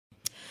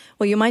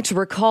Well, you might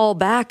recall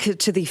back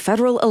to the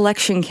federal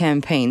election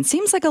campaign.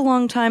 Seems like a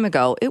long time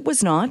ago. It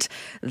was not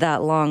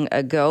that long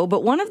ago.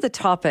 But one of the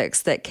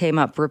topics that came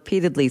up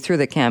repeatedly through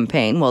the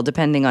campaign, well,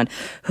 depending on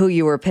who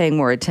you were paying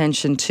more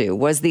attention to,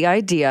 was the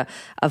idea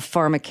of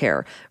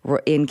Pharmacare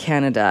in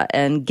Canada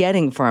and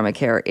getting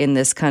Pharmacare in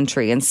this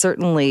country. And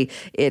certainly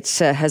it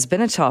has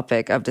been a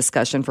topic of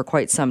discussion for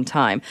quite some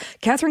time.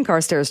 Catherine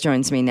Carstairs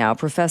joins me now,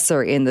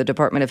 professor in the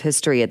Department of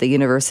History at the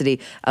University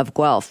of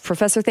Guelph.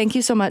 Professor, thank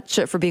you so much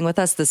for being with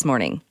us this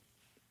morning.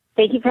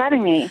 Thank you for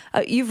having me.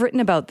 You've written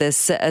about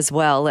this as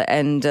well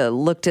and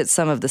looked at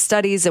some of the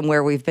studies and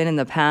where we've been in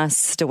the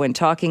past when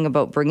talking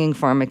about bringing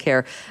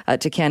Pharmacare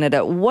to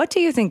Canada. What do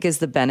you think is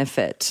the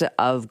benefit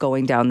of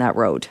going down that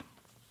road?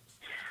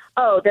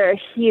 Oh, there are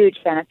huge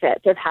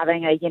benefits of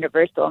having a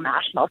universal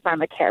national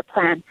Pharmacare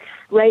plan.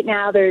 Right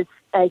now, there's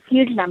a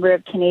huge number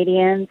of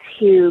Canadians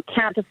who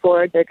can't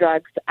afford their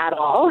drugs at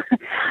all,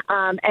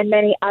 and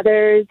many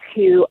others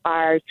who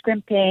are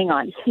scrimping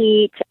on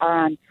heat or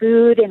on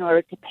food in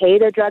order to pay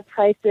their drug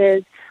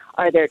prices,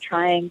 or they're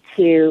trying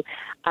to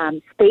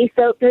space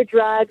out their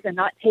drugs and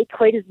not take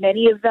quite as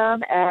many of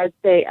them as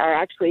they are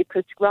actually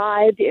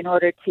prescribed in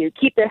order to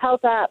keep their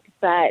health up,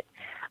 but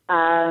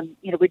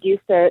reduce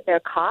their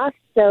costs.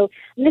 So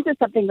this is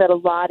something that a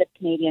lot of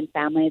Canadian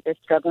families are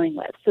struggling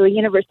with. So a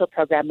universal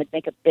program would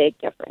make a big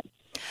difference.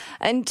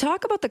 And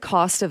talk about the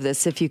cost of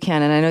this, if you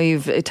can. And I know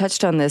you've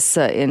touched on this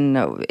in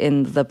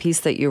the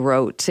piece that you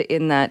wrote,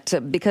 in that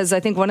because I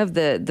think one of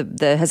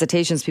the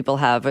hesitations people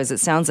have is it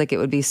sounds like it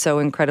would be so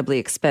incredibly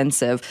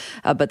expensive.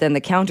 But then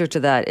the counter to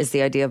that is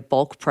the idea of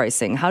bulk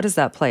pricing. How does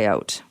that play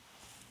out?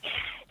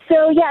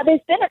 So,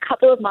 there's been a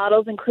couple of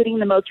models, including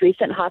the most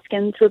recent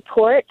Hoskins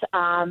report,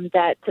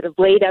 that sort of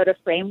laid out a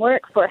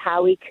framework for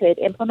how we could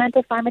implement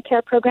a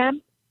Pharmacare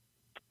program.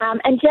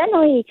 And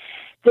generally,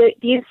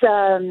 these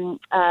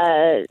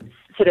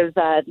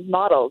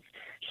models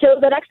show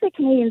that actually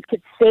Canadians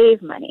could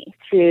save money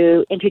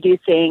through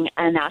introducing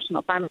a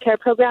national Pharmacare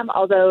program,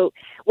 although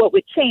what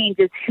would change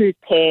is who's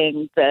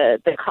paying the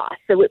cost.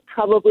 So it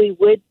probably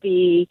would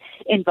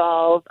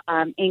involve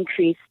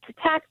increased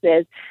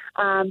taxes,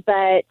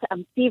 but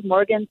Steve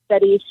Morgan's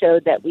study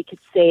showed that we could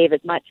save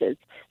as much as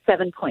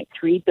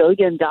 $7.3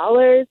 billion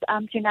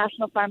through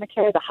national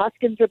Pharmacare. The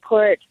Hoskins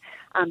report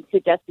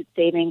suggested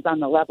savings on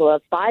the level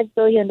of $5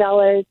 billion.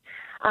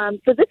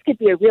 So this could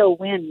be a real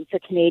win for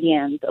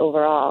Canadians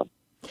overall.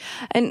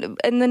 And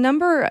the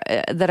number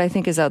that I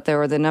think is out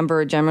there, or the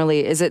number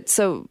generally, is it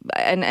so,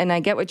 and I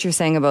get what you're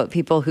saying about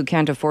people who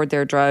can't afford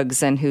their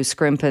drugs and who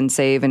scrimp and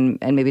save and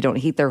maybe don't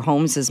heat their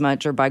homes as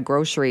much or buy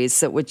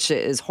groceries, which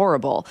is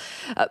horrible.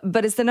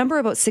 But is the number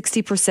about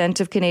 60%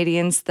 of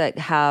Canadians that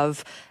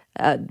have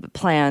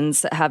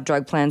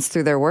drug plans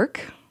through their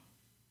work?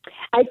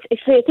 I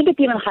think it's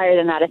even higher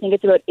than that. I think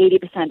it's about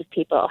 80% of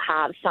people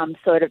have some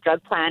sort of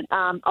drug plan.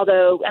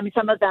 Although,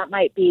 some of that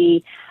might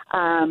be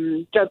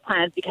drug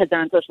plans because they're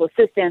on social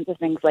assistance or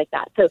things like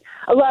that. So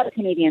a lot of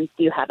Canadians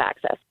do have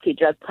access to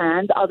drug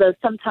plans, although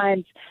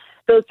sometimes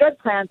those drug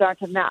plans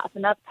aren't enough.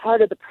 And that's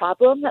part of the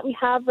problem that we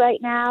have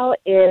right now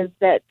is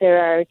that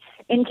there are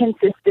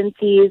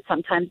inconsistencies.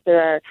 Sometimes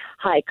there are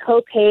high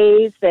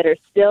co-pays that are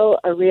still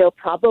a real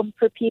problem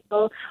for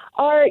people.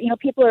 Or,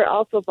 people are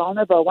also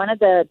vulnerable. One of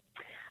the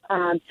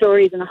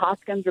stories in the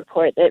Hoskins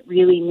report that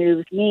really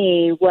moved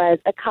me was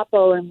a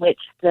couple in which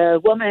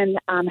the woman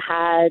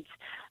had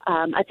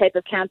a type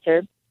of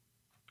cancer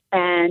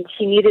and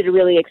she needed a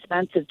really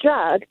expensive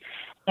drug.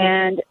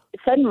 And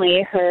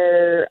suddenly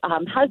her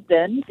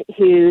husband,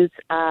 who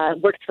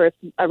works for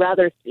a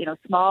rather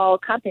small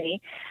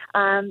company,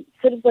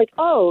 sort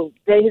of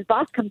his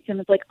boss comes to him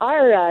and is like,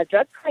 our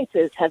drug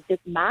prices have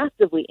just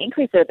massively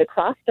increased, or the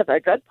cost of our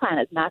drug plan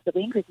has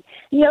massively increased. And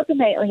he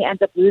ultimately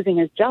ends up losing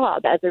his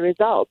job as a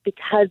result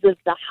because of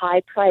the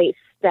high price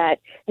that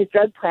his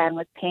drug plan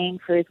was paying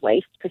for his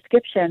wife's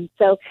prescription.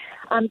 So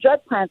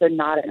drug plans are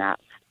not enough.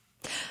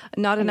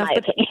 Not enough,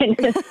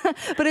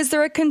 but is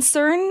there a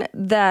concern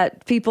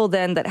that people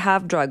then that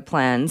have drug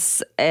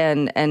plans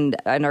and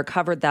are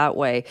covered that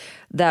way,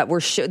 that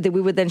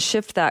we would then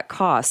shift that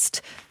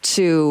cost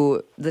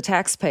to the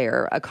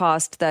taxpayer, a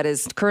cost that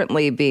is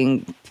currently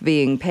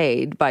being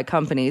paid by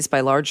companies,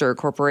 by larger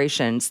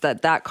corporations,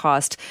 that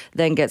cost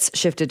then gets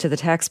shifted to the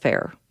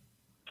taxpayer?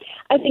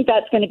 I think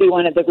that's going to be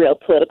one of the real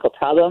political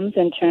problems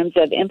in terms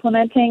of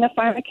implementing a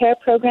Pharmacare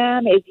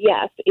program is,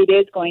 yes, it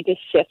is going to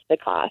shift the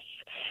costs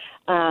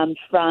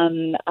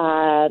from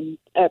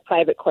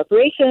private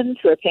corporations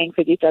who are paying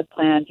for these drug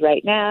plans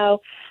right now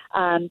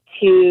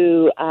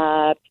to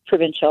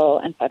provincial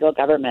and federal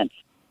governments.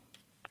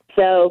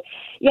 So,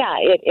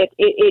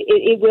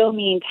 it will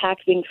mean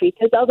tax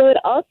increases, although it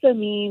also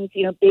means,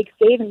 big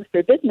savings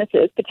for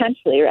businesses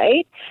potentially,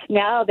 right?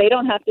 Now they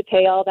don't have to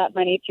pay all that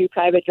money through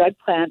private drug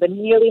plans, and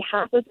nearly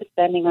half of the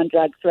spending on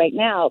drugs right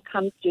now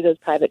comes through those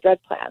private drug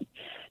plans.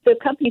 So if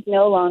companies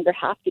no longer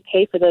have to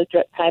pay for those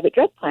private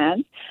drug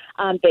plans,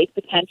 they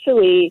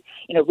potentially,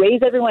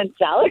 raise everyone's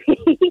salary,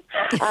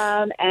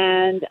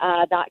 and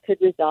that could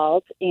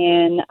result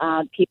in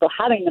people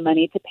having the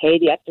money to pay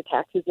the extra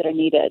taxes that are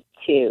needed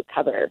to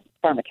cover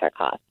Pharmacare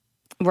costs.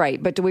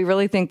 Right. But do we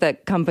really think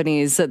that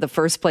companies, the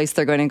first place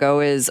they're going to go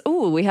is,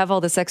 we have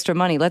all this extra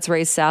money, let's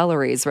raise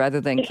salaries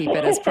rather than keep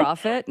it as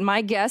profit?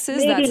 My guess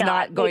is that's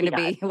not going to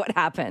be what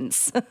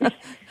happens.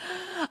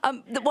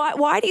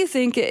 Why do you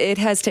think it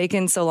has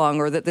taken so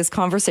long, or that this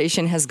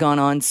conversation has gone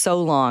on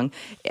so long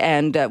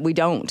and we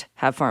don't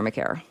have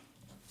Pharmacare?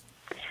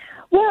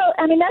 Well,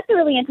 that's a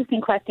really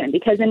interesting question,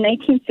 because in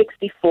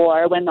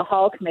 1964, when the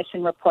Hall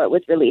Commission report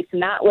was released,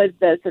 and that was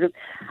the sort of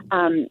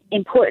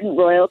important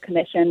royal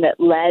commission that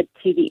led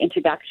to the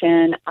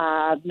introduction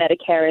of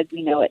Medicare as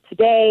we know it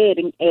today,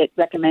 it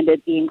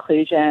recommended the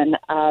inclusion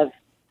of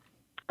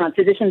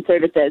physician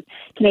services.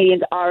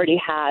 Canadians already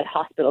had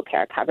hospital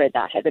care covered.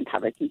 That had been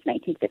covered since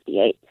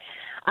 1958.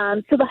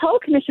 So the Hall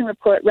Commission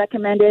report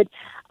recommended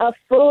a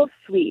full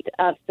suite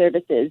of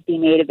services be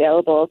made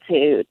available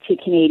to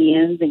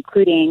Canadians,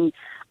 including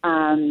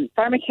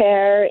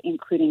Pharmacare,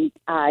 including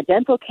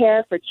dental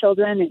care for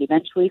children and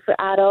eventually for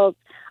adults,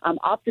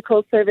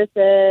 optical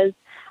services,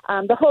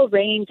 the whole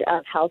range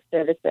of health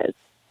services.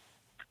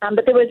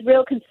 But there was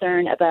real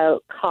concern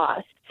about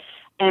cost.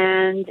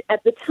 And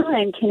at the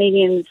time,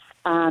 Canadians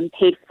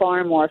paid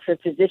far more for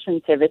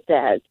physician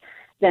services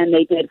than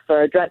they did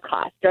for drug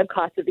costs. Drug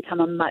costs have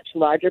become a much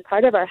larger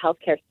part of our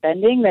healthcare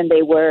spending than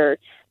they were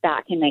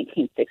back in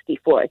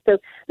 1964. So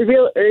the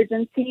real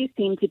urgency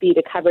seemed to be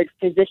to cover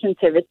physician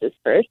services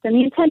first, and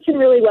the intention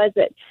really was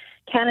that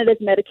Canada's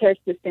Medicare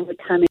system would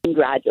come in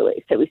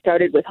gradually. So we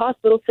started with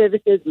hospital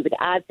services, we would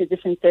add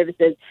physician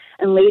services,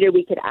 and later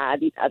we could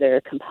add these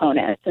other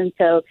components. And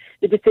so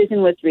the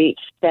decision was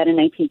reached that in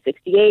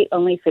 1968,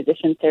 only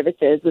physician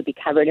services would be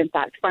covered. In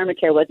fact,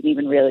 Pharmacare wasn't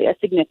even really a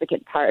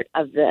significant part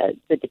of the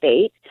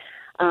debate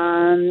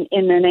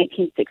in the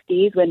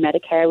 1960s when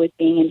Medicare was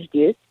being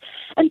introduced.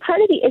 And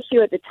part of the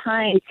issue at the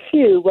time,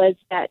 too, was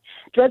that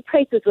drug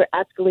prices were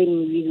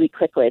escalating really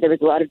quickly. There was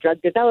a lot of drug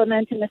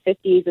development in the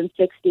 50s and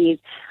 60s,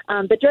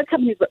 but drug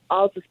companies were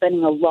also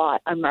spending a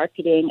lot on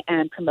marketing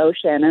and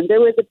promotion. And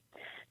there was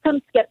some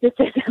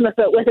skepticism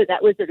about whether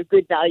that was sort of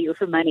good value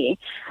for money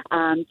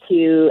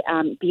to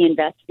be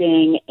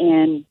investing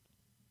in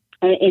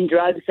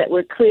drugs that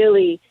were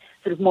clearly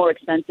sort of more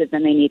expensive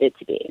than they needed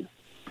to be.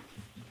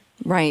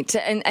 Right.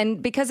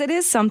 And because it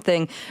is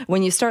something,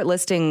 when you start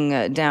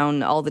listing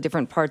down all the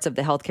different parts of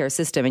the healthcare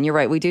system, and you're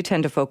right, we do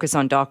tend to focus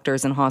on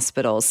doctors and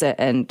hospitals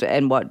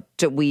and what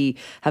we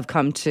have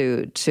come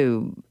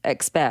to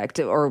expect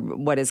or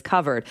what is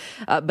covered.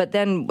 But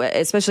then,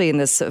 especially in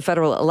this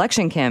federal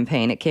election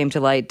campaign, it came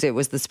to light, it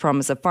was this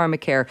promise of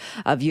Pharmacare,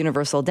 of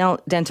universal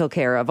dental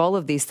care, of all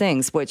of these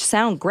things, which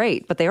sound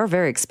great, but they are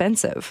very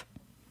expensive.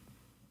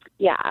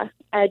 Yeah,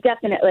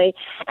 definitely.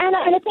 And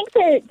I think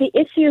that the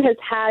issue has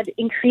had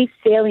increased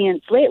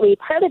salience lately,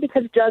 partly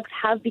because drugs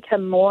have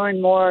become more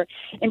and more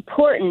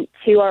important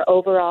to our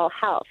overall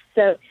health.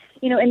 So,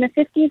 in the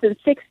 50s and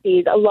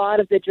 60s, a lot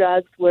of the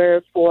drugs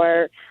were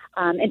for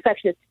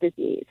infectious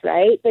disease,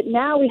 right? But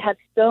now we have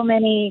so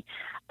many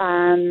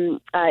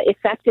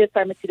effective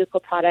pharmaceutical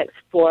products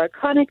for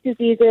chronic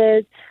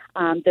diseases.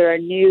 There are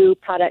new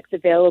products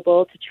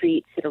available to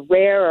treat sort of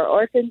rare or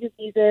orphan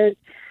diseases.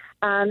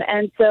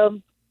 And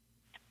so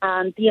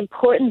the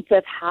importance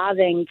of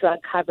having drug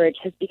coverage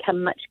has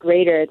become much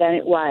greater than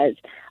it was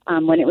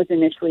when it was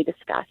initially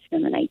discussed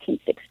in the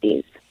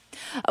 1960s.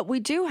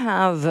 We do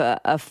have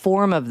a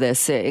form of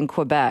this in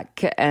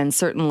Quebec, and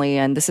certainly,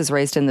 and this is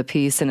raised in the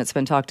piece and it's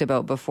been talked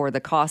about before,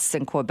 the costs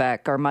in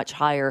Quebec are much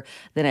higher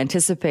than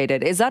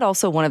anticipated. Is that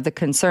also one of the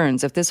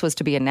concerns? If this was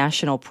to be a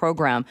national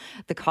program,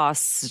 the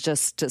costs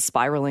just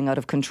spiraling out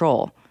of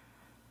control?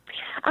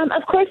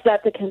 Of course,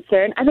 that's a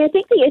concern. I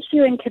think the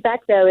issue in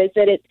Quebec, though, is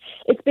that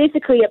it's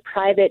basically a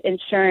private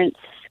insurance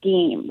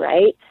scheme,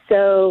 right?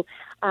 So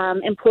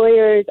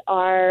employers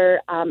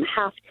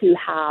have to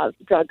have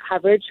drug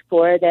coverage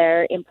for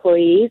their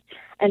employees,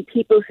 and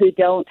people who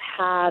don't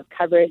have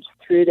coverage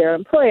through their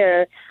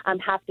employer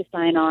have to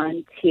sign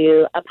on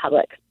to a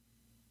public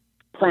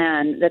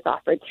plan that's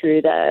offered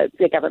through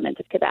the government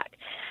of Quebec.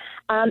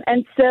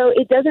 And so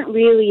it doesn't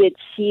really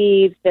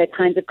achieve the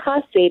kinds of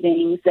cost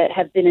savings that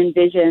have been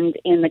envisioned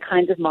in the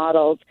kinds of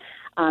models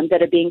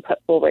that are being put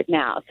forward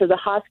now. So the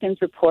Hoskins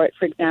report,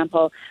 for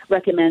example,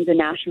 recommends a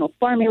national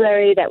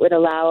formulary that would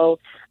allow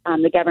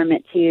the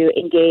government to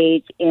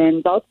engage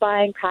in bulk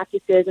buying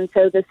practices. And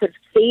so the sort of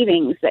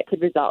savings that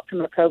could result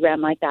from a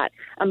program like that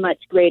are much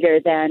greater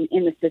than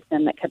in the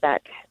system that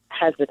Quebec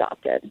has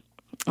adopted.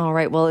 All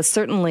right. Well, it's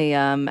certainly,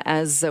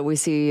 as we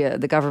see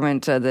the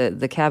government,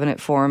 the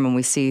cabinet form, and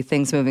we see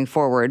things moving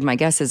forward, my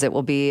guess is it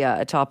will be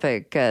a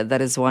topic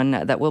that is one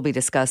that will be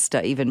discussed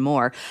even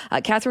more.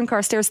 Catherine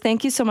Carstairs,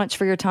 thank you so much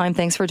for your time.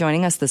 Thanks for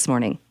joining us this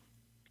morning.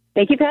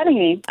 Thank you for having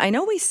me. I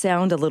know we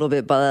sound a little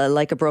bit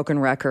like a broken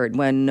record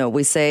when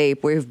we say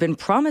we've been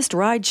promised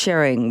ride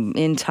sharing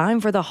in time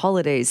for the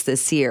holidays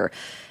this year.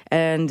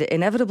 And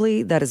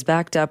inevitably, that is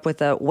backed up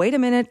with a, wait a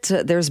minute,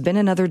 there's been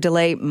another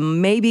delay.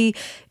 Maybe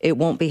it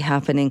won't be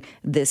happening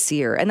this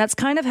year. And that's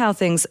kind of how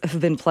things have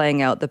been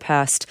playing out the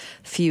past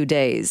few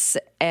days.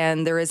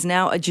 And there is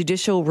now a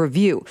judicial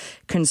review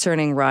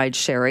concerning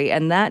ride-sharing,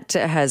 and that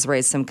has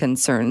raised some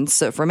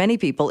concerns for many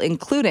people,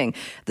 including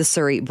the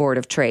Surrey Board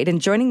of Trade.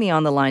 And joining me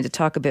on the line to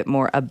talk a bit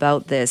more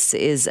about this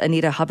is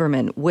Anita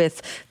Huberman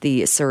with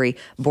the Surrey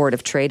Board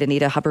of Trade.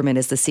 Anita Huberman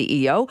is the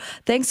CEO.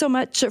 Thanks so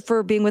much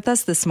for being with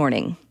us this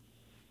morning.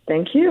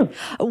 Thank you.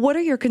 What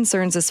are your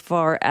concerns as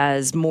far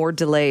as more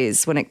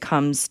delays when it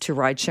comes to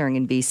ride-sharing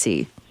in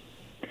BC?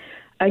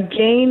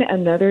 Again,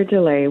 another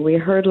delay. We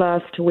heard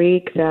last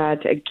week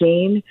that,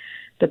 again,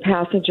 the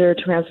Passenger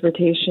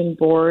Transportation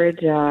Board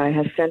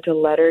has sent a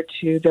letter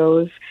to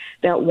those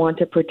that want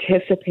to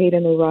participate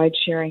in the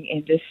ride-sharing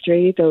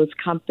industry, those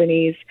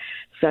companies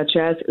such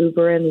as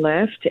Uber and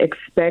Lyft,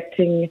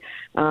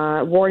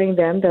 warning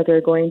them that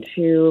they're going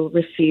to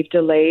receive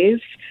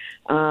delays.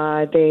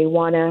 They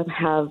want to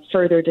have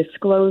further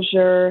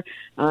disclosure.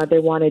 They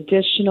want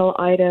additional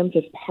items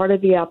as part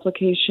of the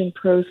application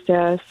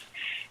process.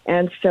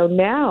 And so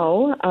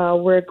now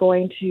we're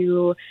going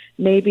to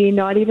maybe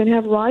not even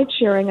have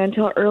ride-sharing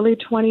until early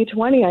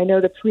 2020. I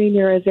know the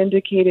Premier has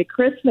indicated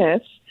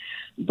Christmas,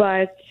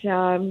 but,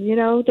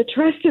 the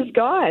trust is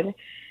gone.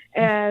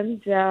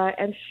 And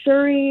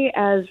Surrey,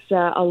 as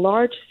a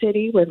large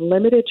city with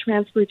limited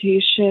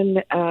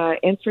transportation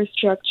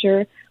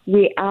infrastructure,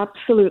 we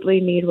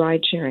absolutely need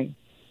ride-sharing.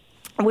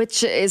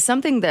 Which is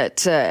something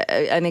that,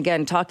 and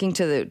again, talking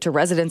to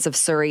residents of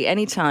Surrey,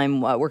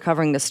 anytime we're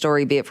covering the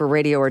story, be it for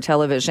radio or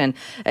television,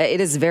 it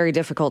is very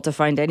difficult to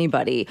find any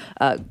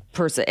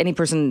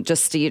person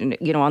just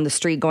on the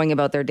street going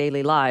about their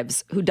daily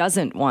lives who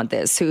doesn't want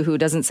this, who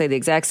doesn't say the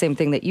exact same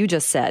thing that you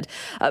just said.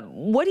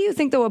 What do you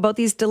think, though, about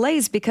these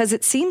delays? Because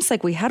it seems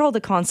like we had all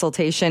the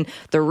consultation.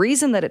 The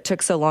reason that it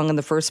took so long in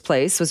the first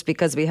place was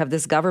because we have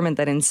this government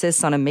that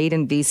insists on a made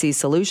in BC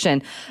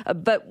solution.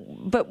 But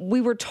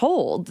we were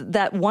told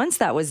that once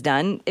that was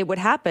done, it would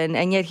happen.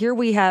 And yet here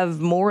we have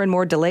more and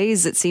more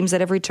delays, it seems,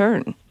 at every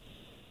turn.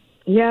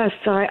 Yes,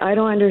 I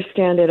don't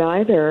understand it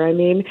either. I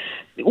mean,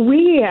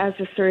 we as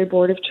the Surrey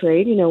Board of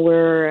Trade,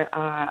 we're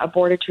a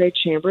Board of Trade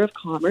Chamber of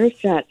Commerce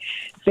that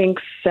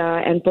thinks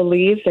and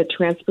believes that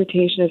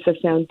transportation is the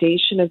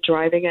foundation of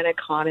driving an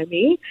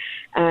economy.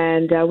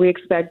 And we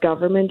expect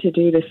government to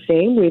do the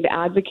same. We've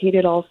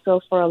advocated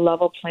also for a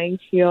level playing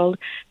field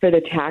for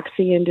the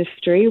taxi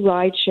industry.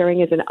 Ride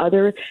sharing is in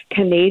other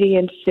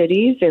Canadian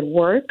cities. It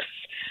works.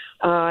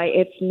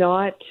 It's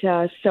not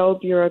so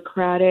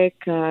bureaucratic.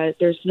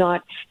 There's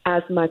not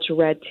as much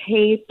red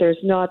tape. There's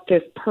not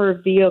this per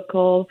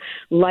vehicle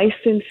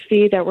license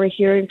fee that we're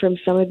hearing from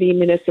some of the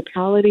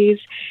municipalities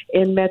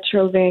in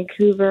Metro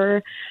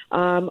Vancouver.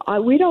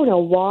 We don't know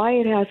why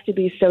it has to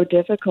be so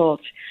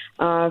difficult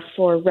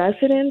for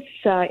residents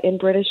in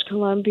British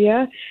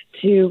Columbia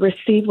to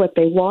receive what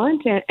they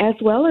want, as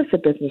well as the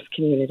business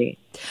community.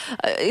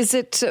 Is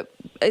it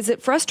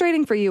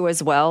frustrating for you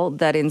as well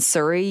that in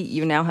Surrey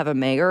you now have a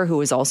mayor who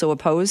is also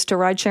opposed to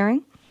ride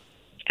sharing?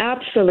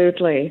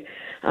 Absolutely.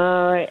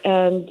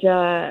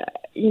 Number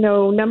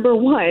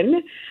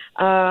one,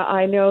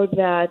 I know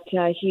that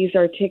he's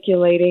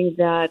articulating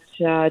that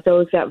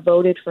those that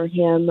voted for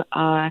him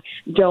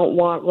don't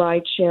want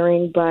ride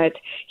sharing, but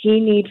he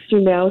needs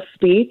to now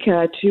speak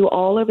to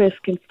all of his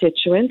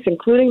constituents,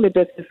 including the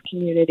business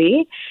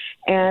community,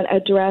 and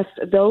address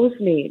those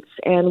needs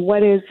and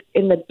what is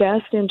in the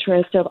best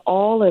interest of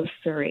all of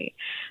Surrey.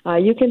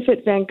 You can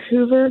fit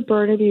Vancouver,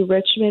 Burnaby,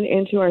 Richmond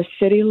into our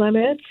city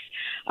limits.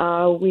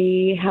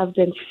 We have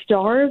been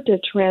starved of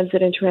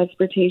transit and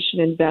transportation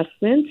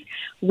investments.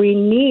 We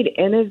need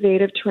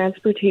innovative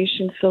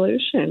transportation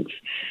solutions.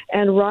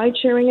 And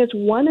ride-sharing is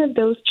one of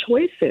those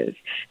choices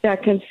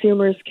that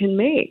consumers can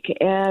make.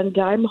 And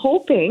I'm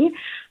hoping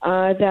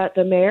that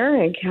the mayor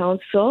and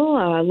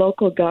council,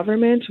 local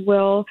government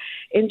will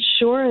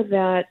ensure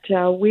that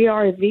we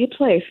are the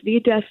place, the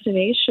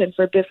destination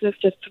for business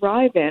to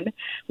thrive in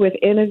with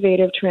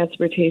innovative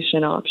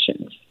transportation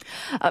options.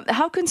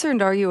 How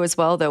concerned are you as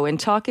well, though, in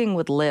talking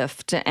with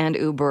Lyft and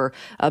Uber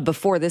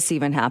before this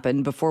even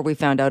happened, before we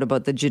found out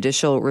about the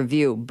judicial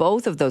review?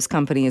 Both of those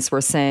companies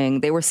were saying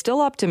they were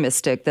still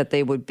optimistic that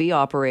they would be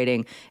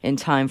operating in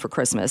time for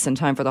Christmas, in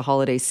time for the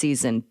holiday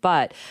season.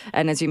 But,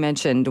 and as you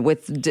mentioned,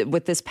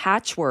 with this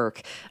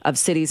patchwork of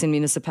cities and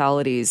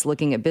municipalities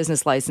looking at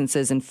business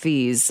licenses and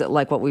fees,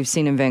 like what we've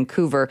seen in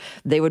Vancouver,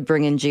 they would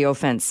bring in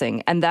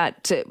geofencing. And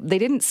that they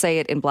didn't say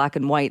it in black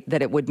and white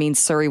that it would mean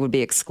Surrey would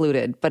be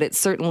excluded, but it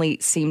certainly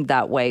seemed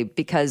that way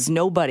because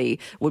nobody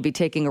would be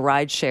taking a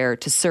ride share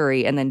to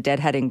Surrey and then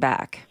deadheading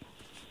back.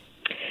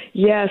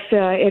 Yes,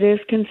 it is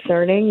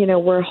concerning.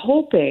 We're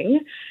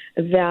hoping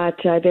that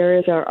there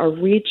is a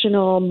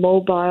regional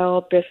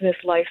mobile business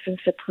license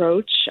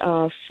approach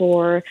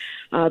for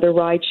the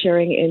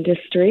ride-sharing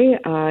industry.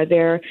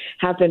 There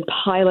have been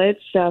pilots,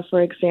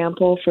 for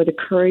example, for the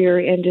courier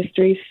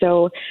industry,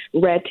 so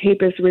red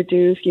tape is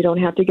reduced. You don't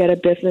have to get a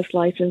business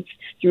license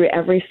through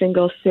every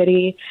single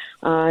city.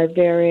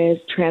 There is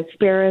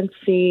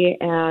transparency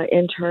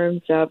in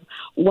terms of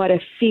what a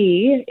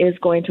fee is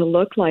going to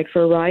look like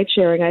for ride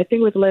sharing. I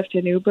think with Lyft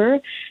and Uber,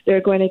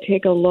 they're going to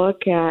take a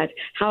look at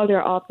how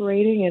they're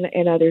operating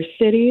in other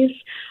cities,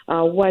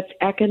 what's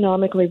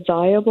economically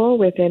viable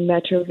within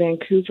Metro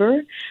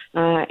Vancouver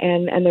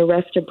and the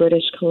rest of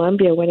British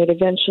Columbia when it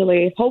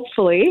eventually,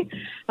 hopefully,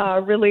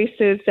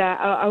 releases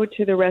out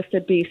to the rest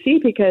of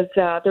BC, because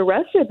the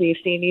rest of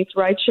BC needs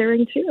ride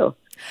sharing too.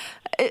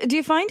 Do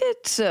you find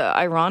it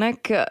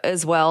ironic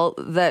as well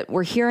that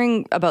we're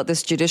hearing about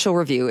this judicial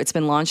review? It's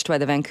been launched by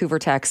the Vancouver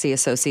Taxi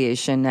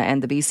Association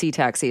and the BC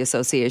Taxi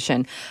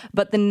Association,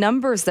 but the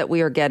numbers that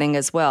we are getting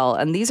as well,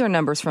 and these are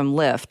numbers from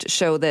Lyft,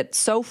 show that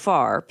so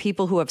far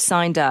people who have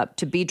signed up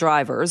to be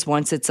drivers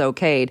once it's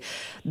okayed,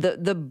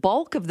 the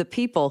bulk of the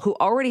people who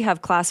already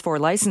have Class 4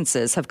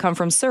 licenses have come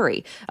from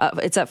Surrey.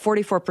 It's at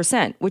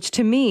 44%, which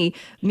to me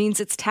means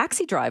it's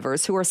taxi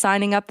drivers who are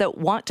signing up that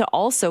want to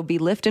also be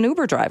Lyft and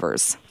Uber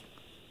drivers.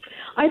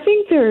 I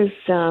think there's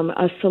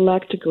a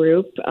select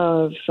group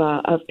of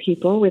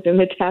people within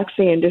the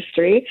taxi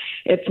industry.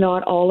 It's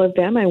not all of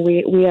them, and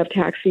we have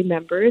taxi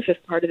members as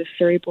part of the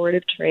Surrey Board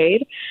of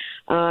Trade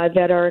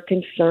that are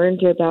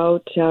concerned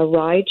about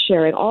ride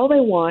sharing. All they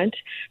want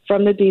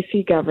from the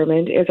BC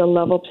government is a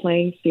level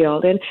playing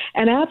field, and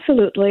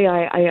absolutely,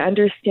 I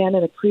understand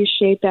and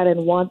appreciate that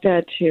and want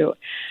that too.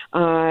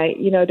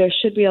 There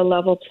should be a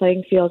level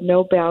playing field,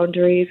 no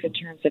boundaries in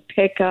terms of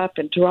pickup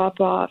and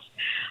drop off,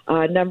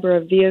 number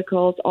of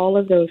vehicles, all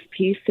of those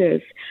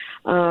pieces.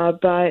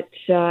 But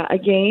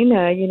again,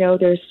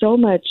 there's so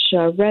much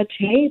red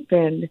tape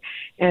and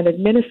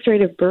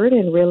administrative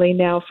burden really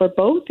now for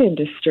both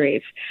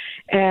industries.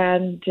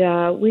 And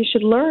we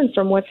should learn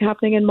from what's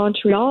happening in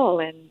Montreal.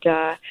 And,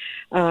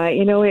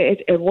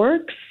 it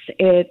works.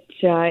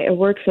 It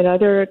works in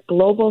other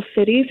global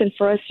cities. And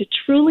for us to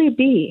truly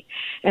be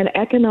an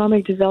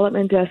economic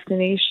development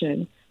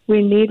destination,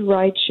 we need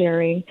ride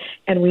sharing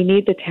and we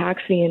need the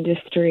taxi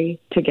industry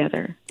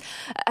together.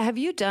 Have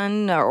you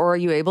done, or are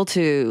you able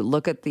to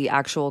look at the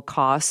actual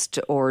cost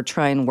or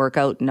try and work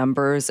out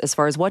numbers as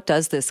far as what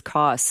does this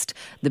cost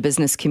the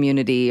business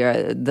community,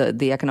 or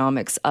the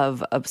economics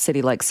of a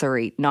city like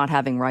Surrey not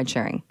having ride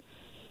sharing?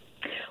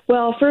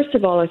 Well, first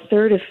of all, a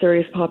third of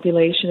Surrey's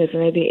population is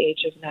under the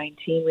age of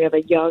 19. We have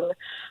a young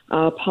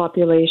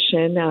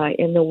population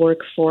in the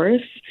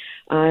workforce.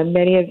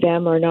 Many of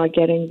them are not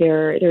getting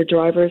their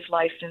driver's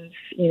license.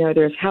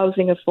 There's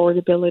housing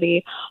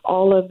affordability,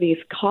 all of these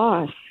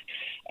costs.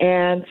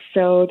 And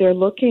so they're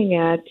looking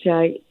at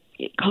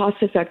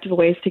cost-effective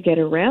ways to get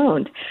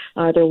around.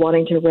 They're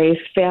wanting to raise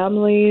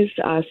families.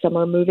 Some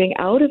are moving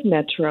out of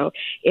Metro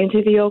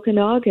into the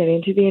Okanagan,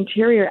 into the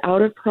interior,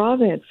 out of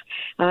province,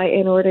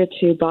 in order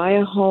to buy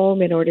a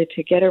home, in order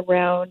to get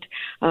around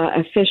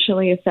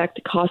efficiently,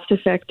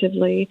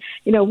 cost-effectively.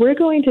 We're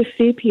going to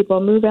see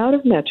people move out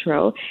of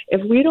Metro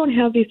if we don't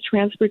have these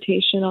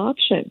transportation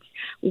options.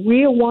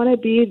 We want to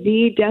be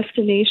the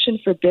destination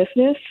for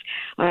business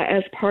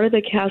as part of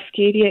the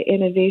Cascadia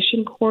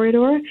Innovation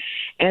Corridor,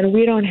 and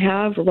we don't have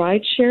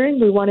ride sharing.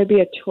 We want to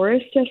be a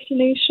tourist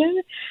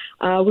destination.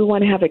 We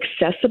want to have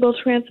accessible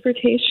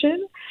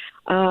transportation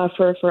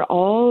for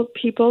all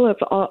people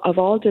of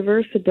all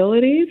diverse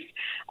abilities.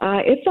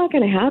 It's not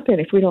going to happen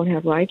if we don't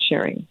have ride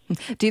sharing.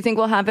 Do you think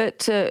we'll have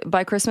it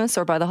by Christmas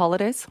or by the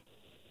holidays?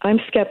 I'm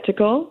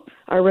skeptical.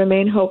 I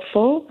remain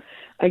hopeful.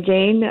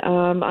 Again,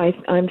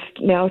 I'm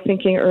now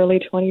thinking early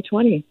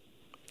 2020.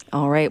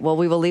 All right. Well,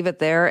 we will leave it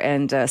there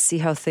and see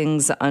how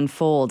things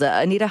unfold.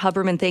 Anita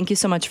Huberman, thank you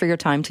so much for your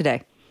time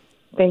today.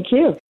 Thank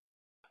you.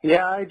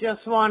 Yeah, I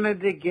just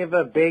wanted to give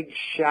a big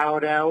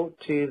shout out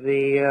to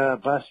the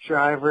bus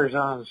drivers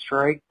on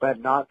strike, but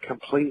not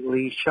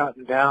completely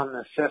shutting down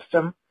the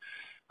system.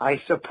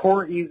 I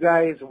support you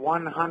guys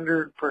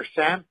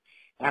 100%,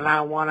 and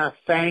I want to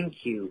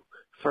thank you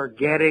for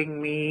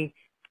getting me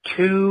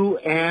to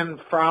and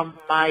from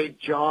my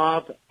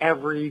job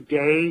every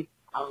day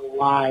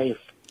alive.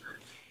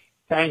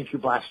 Thank you,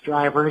 bus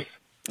drivers.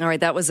 All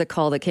right, that was a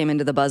call that came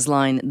into the buzz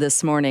line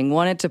this morning.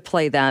 Wanted to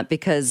play that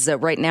because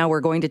right now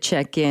we're going to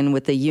check in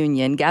with the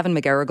union. Gavin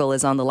McGarrigle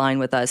is on the line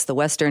with us, the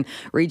Western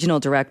Regional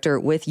Director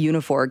with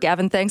Unifor.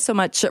 Gavin, thanks so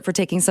much for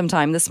taking some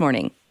time this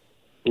morning.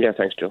 Yeah,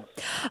 thanks, Jill.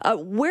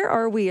 Where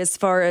are we as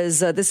far as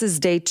this is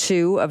day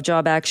 2 of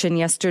job action?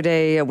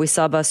 Yesterday, we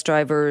saw bus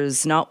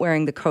drivers not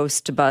wearing the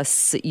Coast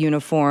Bus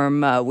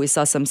uniform. We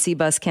saw some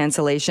SeaBus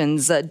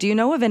cancellations. Do you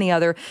know of any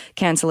other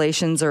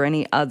cancellations or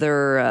any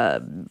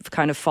other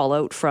kind of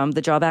fallout from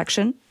the job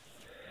action?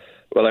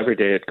 Well, every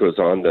day it goes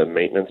on, the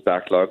maintenance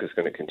backlog is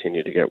going to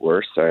continue to get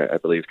worse. I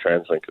believe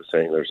TransLink is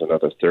saying there's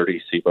another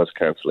 30 SeaBus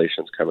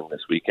cancellations coming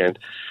this weekend.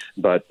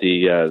 But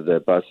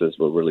the buses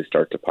will really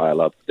start to pile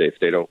up. If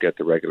they don't get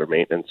the regular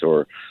maintenance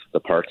or the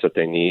parts that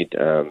they need,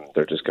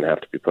 they're just going to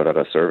have to be put out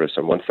of service.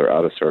 And once they're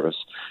out of service,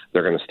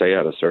 they're going to stay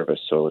out of service.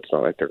 So it's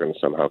not like they're going to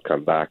somehow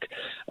come back.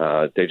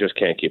 They just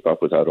can't keep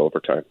up without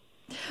overtime.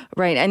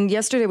 Right. And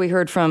yesterday we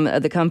heard from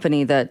the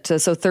company that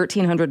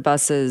 1,300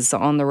 buses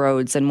on the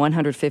roads and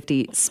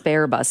 150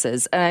 spare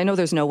buses. And I know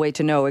there's no way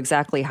to know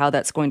exactly how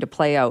that's going to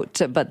play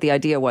out. But the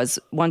idea was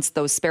once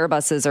those spare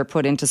buses are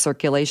put into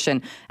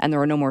circulation and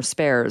there are no more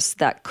spares,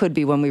 that could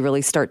be when we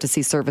really start to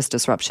see service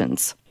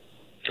disruptions.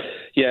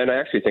 Yeah, and I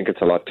actually think it's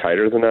a lot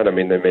tighter than that. I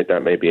mean,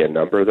 that may be a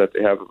number that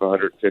they have of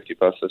 150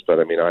 buses, but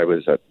I mean, I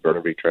was at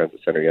Burnaby Transit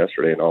Centre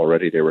yesterday, and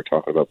already they were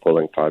talking about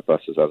pulling 5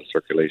 buses out of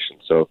circulation.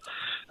 So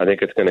I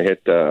think it's going to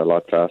hit a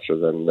lot faster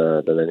than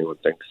anyone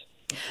thinks.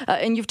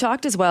 And you've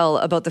talked as well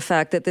about the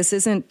fact that this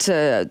isn't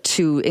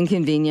to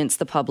inconvenience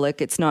the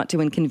public. It's not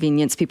to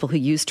inconvenience people who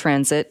use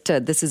transit.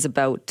 This is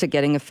about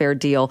getting a fair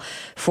deal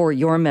for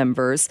your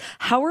members.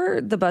 How are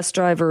the bus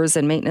drivers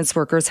and maintenance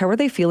workers, how are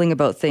they feeling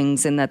about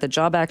things in that the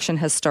job action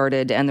has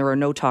started and there are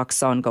no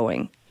talks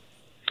ongoing?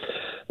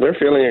 They're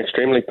feeling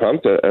extremely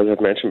pumped. As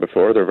I've mentioned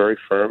before, they're very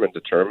firm and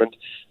determined.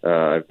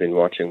 I've been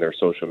watching their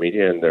social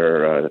media and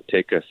their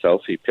take a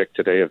selfie pic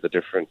today of the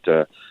different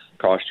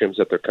costumes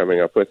that they're coming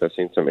up with. I've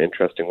seen some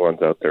interesting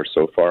ones out there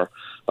so far.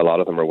 A lot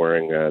of them are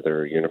wearing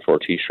their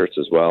Unifor T-shirts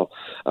as well.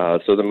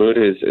 So the mood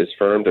is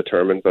firm,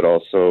 determined, but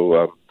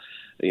also,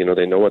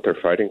 they know what they're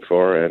fighting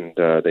for, and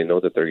they know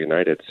that they're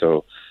united.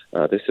 So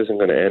this isn't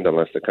going to end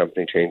unless the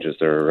company changes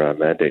their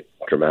mandate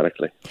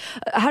dramatically.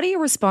 How do you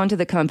respond to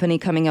the company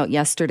coming out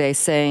yesterday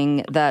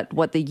saying that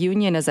what the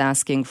union is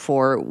asking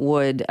for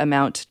would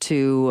amount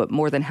to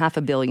more than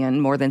 $500 million,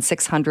 more than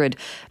 $600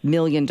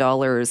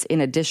 million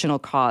in additional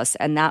costs,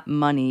 and that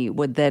money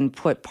would then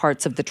put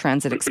parts of the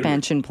transit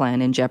expansion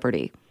plan in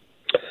jeopardy?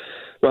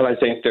 Well, I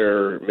think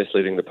they're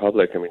misleading the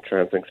public. I mean,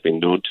 TransLink's been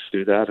known to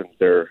do that, and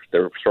they're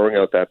throwing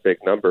out that big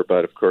number.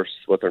 But, of course,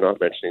 what they're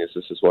not mentioning is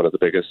this is one of the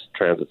biggest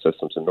transit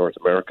systems in North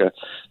America.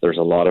 There's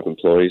a lot of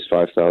employees,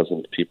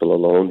 5,000 people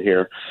alone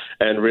here.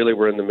 And really,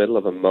 we're in the middle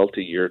of a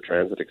multi-year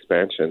transit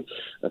expansion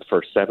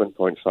for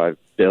 $7.5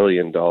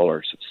 billion.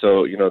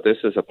 So, this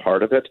is a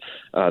part of it.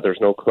 There's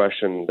no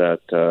question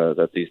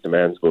that these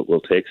demands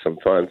will take some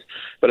funds.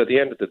 But at the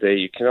end of the day,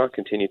 you cannot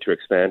continue to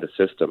expand a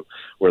system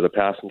where the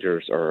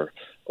passengers are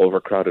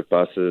overcrowded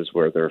buses,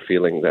 where they're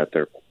feeling that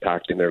they're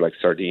packed in there like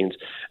sardines,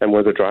 and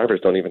where the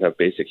drivers don't even have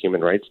basic human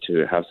rights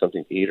to have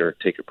something to eat or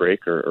take a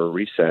break or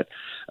reset.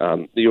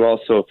 You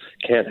also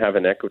can't have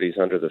inequities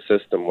under the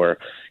system where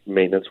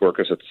maintenance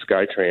workers at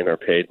SkyTrain are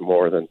paid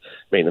more than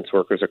maintenance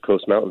workers at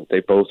Coast Mountain.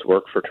 They both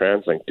work for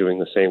TransLink, doing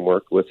the same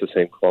work with the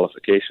same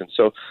qualifications.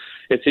 So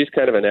it's these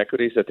kind of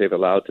inequities that they've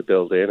allowed to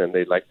build in, and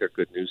they like their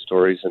good news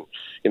stories. And,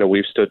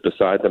 we've stood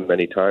beside them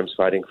many times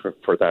fighting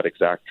for that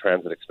exact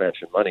transit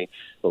expansion money.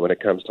 But when it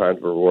comes time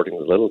to rewarding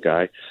the little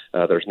guy,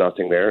 there's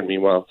nothing there. And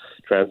meanwhile,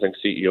 TransLink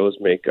CEOs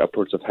make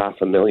upwards of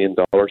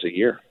 $500,000 a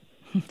year.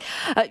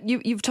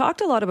 You've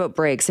talked a lot about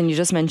breaks, and you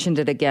just mentioned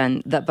it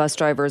again, that bus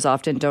drivers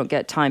often don't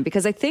get time,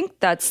 because I think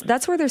that's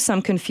where there's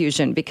some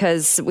confusion,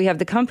 because we have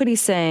the company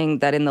saying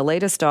that in the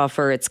latest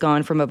offer, it's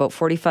gone from about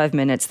 45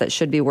 minutes that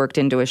should be worked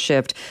into a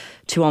shift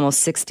to almost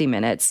 60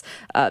 minutes.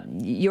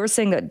 You're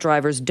saying that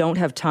drivers don't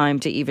have time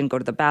to even go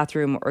to the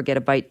bathroom or get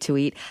a bite to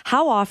eat.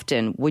 How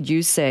often would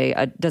you say,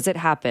 does it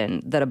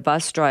happen that a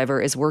bus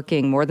driver is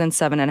working more than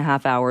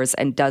 7.5 hours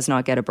and does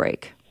not get a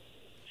break?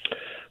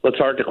 Well, it's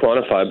hard to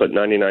quantify, but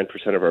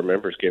 99% of our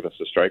members gave us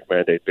a strike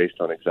mandate based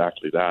on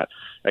exactly that.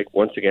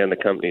 Once again, the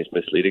company is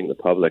misleading the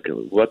public.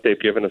 What they've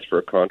given us for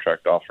a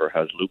contract offer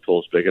has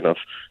loopholes big enough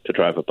to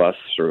drive a bus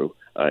through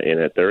in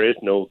it. There is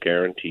no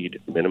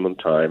guaranteed minimum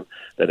time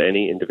that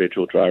any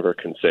individual driver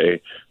can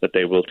say that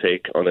they will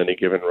take on any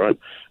given run.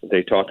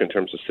 They talk in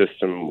terms of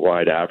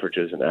system-wide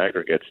averages and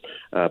aggregates,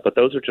 but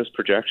those are just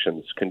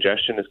projections.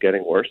 Congestion is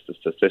getting worse. The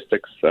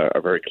statistics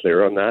are very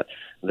clear on that.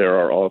 There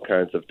are all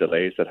kinds of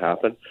delays that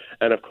happen.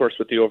 And, of course,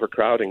 with the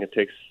overcrowding, it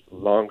takes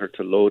longer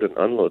to load and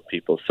unload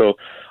people. So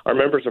our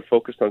members are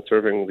focused on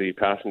serving the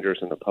passengers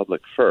and the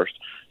public first.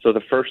 So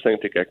the first thing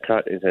to get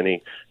cut is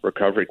any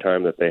recovery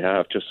time that they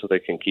have, just so they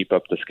can keep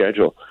up the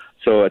schedule.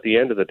 So at the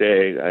end of the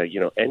day,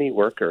 any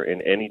worker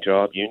in any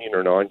job, union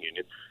or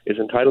non-union, is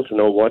entitled to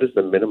know what is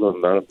the minimum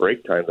amount of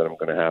break time that I'm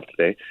going to have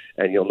today.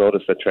 And you'll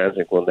notice that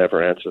TransLink will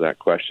never answer that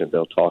question.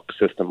 They'll talk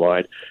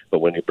system-wide, but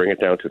when you bring it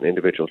down to an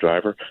individual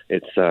driver,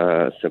 it's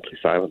simply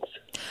silence.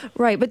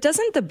 Right, but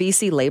doesn't the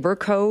BC Labour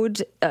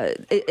Code,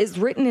 is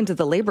written into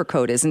the Labour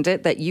Code, isn't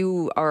it, that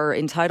you are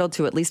entitled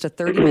to at least a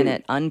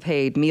 30-minute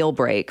unpaid meal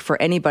break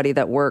for anybody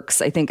that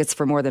works, I think it's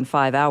for more than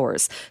 5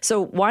 hours.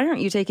 So why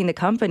aren't you taking the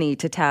company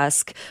to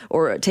task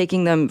or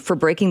taking them for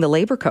breaking the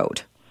Labour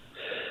Code?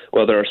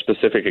 Well, there are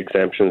specific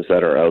exemptions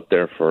that are out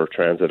there for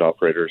transit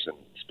operators and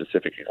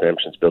specific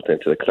exemptions built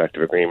into the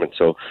collective agreement.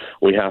 So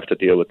we have to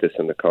deal with this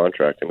in the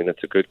contract. I mean,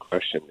 it's a good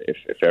question.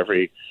 If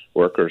every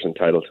worker is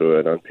entitled to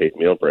an unpaid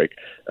meal break,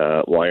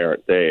 why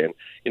aren't they? And,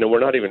 we're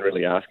not even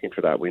really asking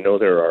for that. We know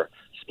there are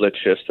split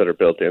shifts that are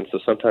built in. So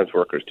sometimes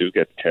workers do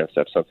get a chance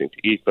to have something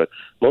to eat, but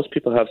most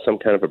people have some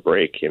kind of a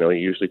break.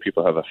 Usually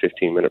people have a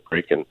 15-minute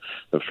break in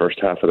the first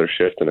half of their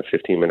shift and a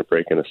 15-minute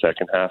break in the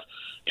second half,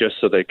 just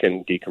so they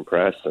can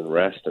decompress and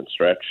rest and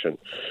stretch and,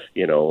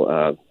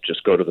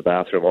 just go to the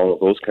bathroom, all of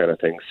those kind of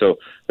things. So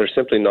they're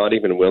simply not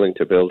even willing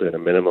to build in a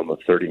minimum of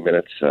 30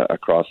 minutes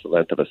across the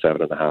length of a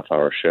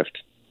 7.5-hour shift.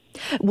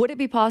 Would it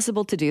be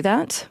possible to do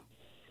that?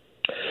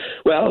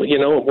 Well,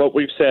 what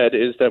we've said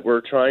is that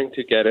we're trying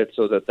to get it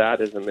so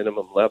that is a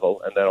minimum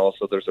level, and that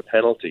also there's a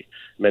penalty.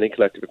 Many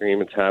collective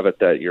agreements have it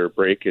that your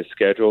break is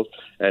scheduled,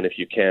 and if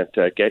you can't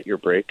get your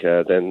break,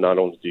 then not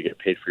only do you get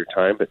paid for your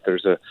time, but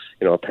there's a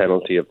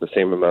penalty of the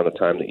same amount of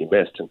time that you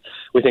missed. And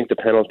we think the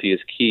penalty is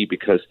key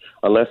because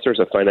unless there's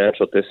a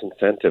financial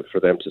disincentive for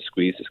them to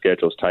squeeze the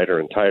schedules tighter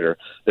and tighter,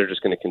 they're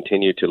just going to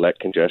continue to let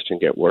congestion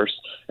get worse,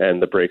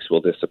 and the breaks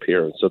will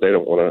disappear. And so they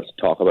don't want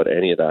to talk about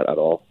any of that at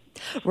all.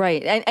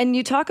 Right. And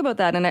you talk about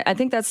that, and I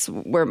think that's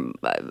where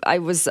I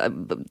was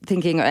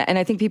thinking, and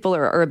I think people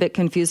are a bit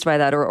confused by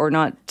that or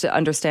not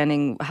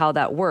understanding how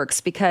that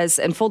works because,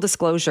 and full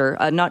disclosure,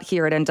 not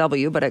here at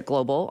NW, but at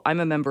Global, I'm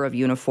a member of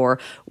Unifor.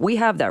 We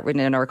have that written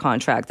in our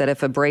contract that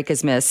if a break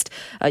is missed,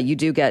 you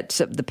do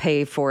get the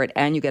pay for it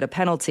and you get a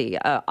penalty.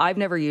 I've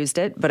never used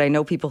it, but I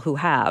know people who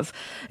have.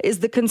 Is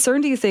the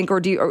concern, do you think, or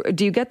do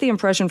you get the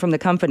impression from the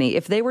company,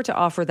 if they were to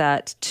offer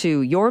that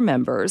to your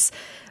members,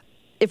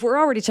 if we're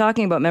already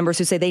talking about members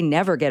who say they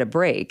never get a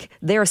break,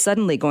 they're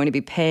suddenly going to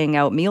be paying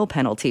out meal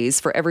penalties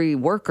for every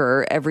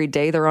worker every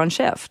day they're on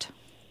shift?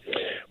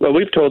 Well,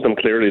 we've told them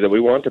clearly that we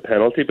want a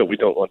penalty, but we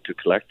don't want to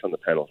collect on the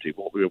penalty.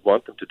 What we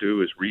want them to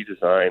do is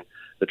redesign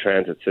the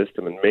transit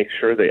system and make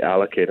sure they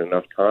allocate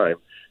enough time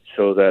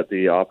so that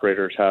the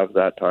operators have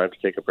that time to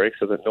take a break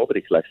so that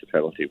nobody collects the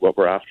penalty. What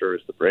we're after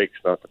is the breaks,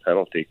 not the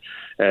penalty.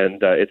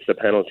 And it's the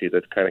penalty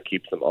that kind of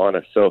keeps them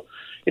honest. So,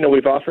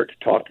 we've offered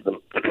to talk to them,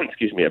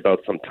 about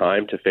some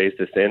time to phase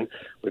this in.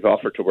 We've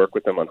offered to work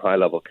with them on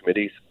high-level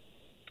committees.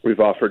 We've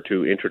offered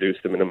to introduce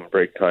the minimum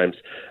break times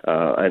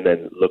and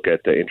then look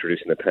at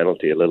introducing the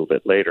penalty a little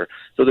bit later.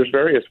 So there's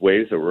various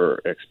ways that we're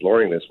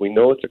exploring this. We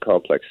know it's a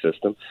complex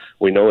system.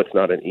 We know it's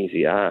not an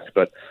easy ask,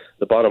 but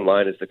the bottom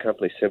line is the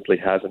company simply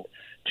hasn't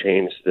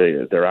changed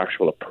their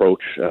actual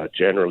approach,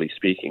 generally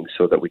speaking,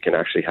 so that we can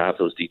actually have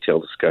those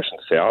detailed discussions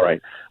to say, all right,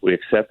 we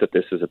accept that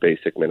this is a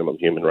basic minimum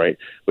human right.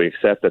 We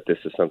accept that this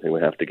is something we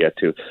have to get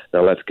to.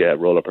 Now let's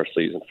roll up our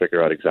sleeves and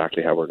figure out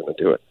exactly how we're going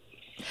to do it.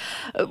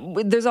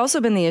 There's also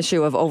been the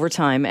issue of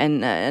overtime,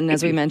 and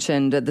as we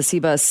mentioned, the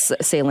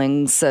SeaBus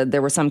sailings,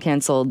 there were some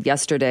canceled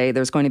yesterday.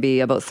 There's going to be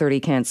about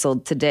 30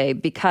 canceled today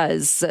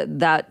because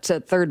that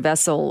third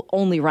vessel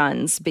only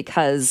runs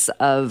because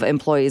of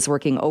employees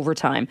working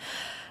overtime.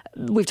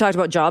 We've talked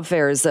about job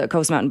fairs.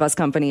 Coast Mountain Bus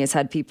Company has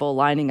had people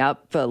lining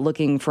up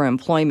looking for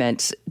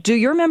employment. Do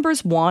your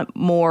members want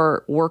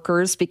more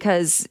workers?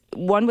 Because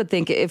one would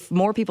think if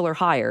more people are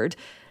hired,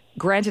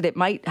 granted, it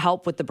might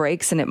help with the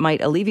breaks and it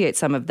might alleviate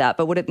some of that,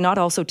 but would it not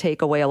also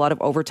take away a lot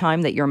of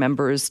overtime that your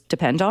members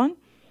depend on?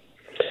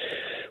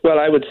 Well,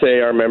 I would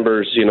say our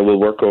members, will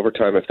work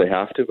overtime if they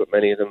have to, but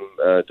many of them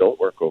don't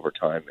work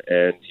overtime.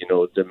 And,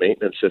 the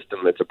maintenance system,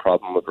 it's a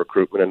problem of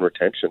recruitment and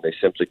retention. They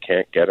simply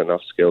can't get enough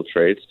skilled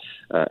trades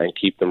and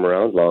keep them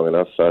around long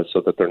enough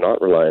so that they're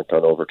not reliant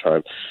on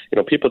overtime.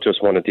 People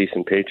just want a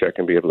decent paycheck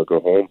and be able to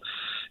go home,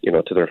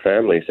 to their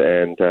families.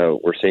 And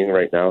we're seeing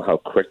right now how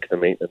quick the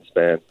maintenance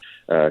ban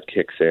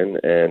kicks in.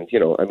 And,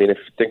 if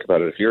you think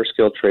about it, if you're a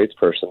skilled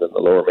tradesperson in the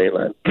Lower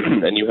Mainland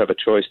and you have a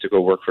choice to go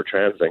work for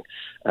Transit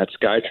at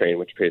SkyTrain,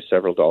 which pays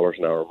several dollars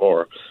an hour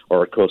more,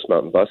 or at Coast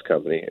Mountain Bus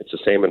Company, it's the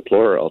same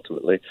employer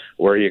ultimately.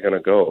 Where are you going to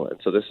go? And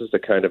so this is the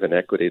kind of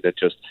inequity that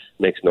just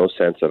makes no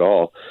sense at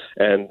all.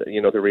 And,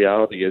 the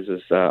reality is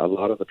a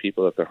lot of the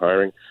people that they're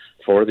hiring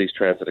for these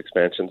transit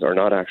expansions are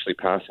not actually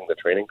passing the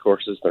training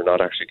courses. They're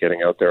not actually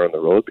getting out there on the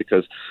road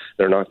because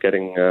they're not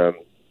getting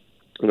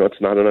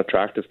it's not an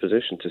attractive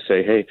position to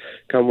say, hey,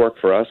 come work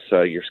for us.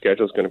 Your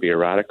schedule is going to be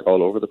erratic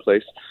all over the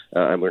place,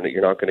 and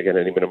you're not going to get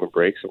any minimum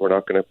breaks, and we're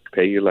not going to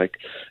pay you like,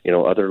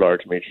 other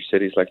large major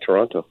cities like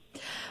Toronto.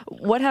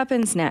 What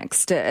happens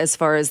next as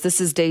far as this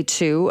is day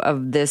 2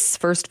 of this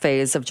first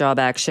phase of job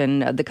action?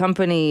 The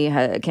company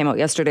came out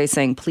yesterday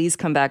saying, please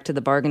come back to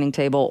the bargaining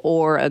table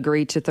or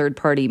agree to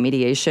third-party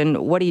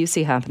mediation. What do you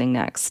see happening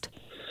next?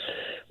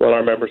 Well,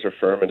 our members are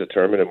firm and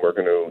determined, and we're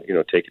going to,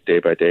 take it day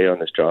by day on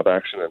this job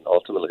action, and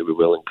ultimately we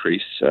will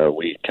increase.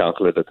 We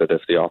calculated that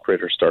if the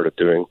operator started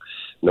doing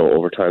no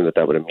overtime,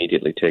 that would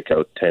immediately take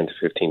out 10 to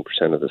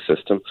 15% of the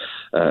system,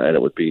 and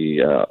it would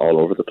be all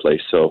over the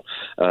place. So,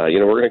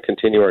 we're going to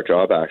continue our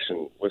job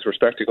action. With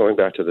respect to going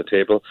back to the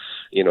table,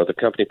 the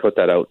company put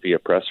that out via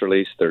press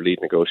release. Their lead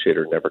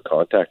negotiator never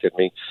contacted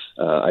me.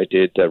 I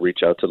did reach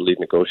out to the lead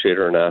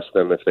negotiator and ask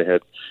them if they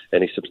had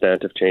any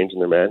substantive change in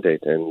their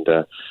mandate, and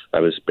I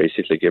was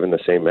basically given the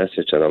same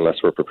message, that unless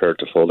we're prepared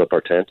to fold up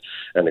our tent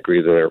and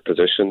agree to their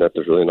position, that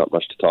there's really not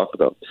much to talk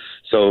about.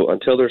 So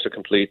until there's a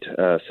complete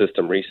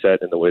system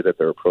reset in the way that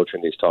they're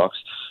approaching these talks,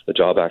 the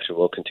job action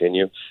will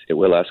continue. It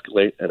will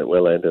escalate, and it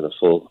will end in a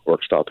full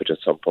work stoppage at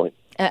some point.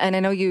 And I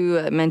know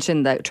you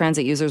mentioned that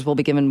transit users will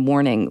be given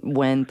warning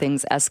when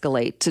things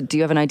escalate. Do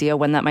you have an idea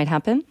when that might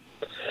happen?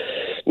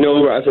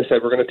 No, as I said,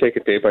 we're going to take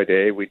it day by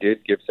day. We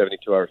did give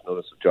 72 hours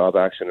notice of job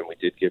action, and we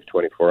did give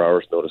 24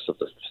 hours notice of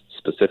the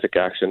specific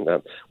action.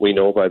 We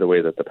know, by the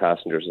way, that the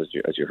passengers,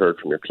 as you heard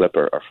from your clip,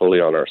 are fully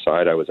on our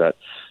side. I was at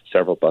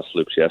several bus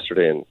loops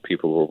yesterday, and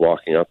people were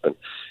walking up and,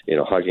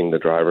 hugging the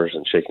drivers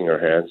and shaking our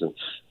hands and,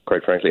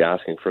 quite frankly,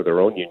 asking for their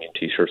own union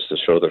T-shirts to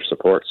show their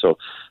support. So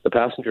the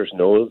passengers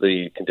know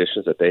the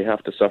conditions that they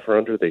have to suffer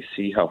under. They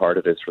see how hard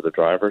it is for the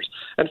drivers.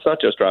 And it's not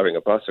just driving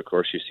a bus, of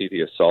course. You see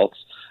the assaults.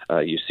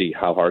 You see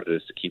how hard it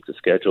is to keep the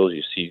schedules.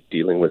 You see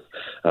dealing with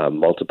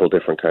multiple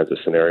different kinds of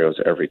scenarios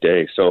every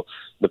day. So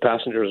the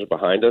passengers are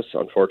behind us.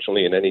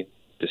 Unfortunately, in any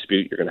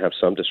dispute, you're going to have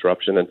some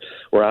disruption, and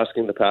we're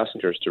asking the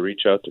passengers to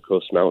reach out to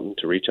Coast Mountain,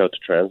 to reach out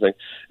to TransLink,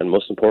 and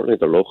most importantly,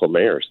 the local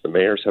mayors. The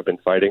mayors have been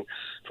fighting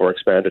for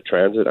expanded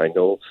transit. I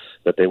know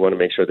that they want to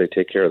make sure they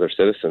take care of their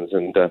citizens,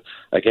 and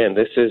again,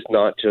 this is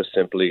not just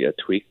simply a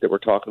tweak that we're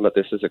talking about.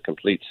 This is a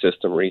complete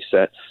system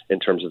reset in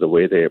terms of the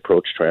way they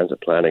approach transit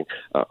planning.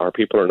 Our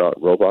people are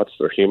not robots,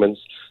 they're humans.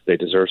 They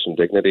deserve some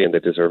dignity, and they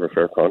deserve a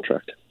fair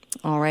contract.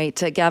 All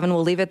right, Gavin,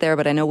 we'll leave it there,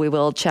 but I know we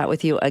will chat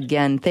with you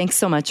again. Thanks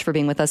so much for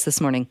being with us this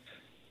morning.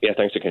 Yeah,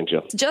 thanks again,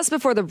 Jill. Just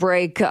before the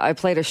break, I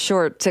played a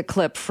short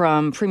clip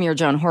from Premier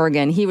John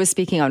Horgan. He was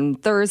speaking on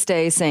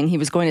Thursday, saying he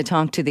was going to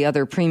talk to the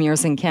other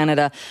premiers in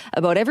Canada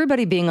about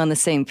everybody being on the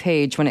same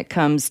page when it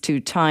comes to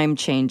time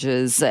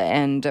changes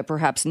and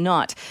perhaps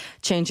not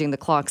changing the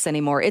clocks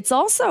anymore. It's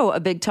also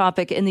a big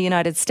topic in the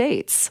United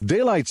States.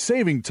 Daylight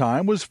saving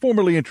time was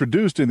formally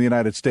introduced in the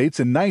United States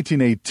in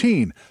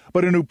 1918,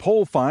 but a new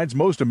poll finds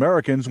most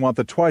Americans want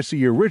the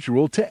twice-a-year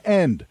ritual to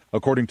end.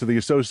 According to the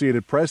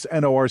Associated Press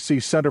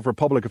NORC Center for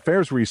Public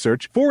Affairs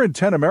Research, 4 in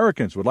 10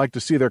 Americans would like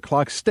to see their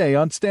clocks stay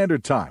on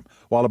standard time,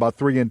 while about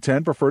 3 in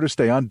 10 prefer to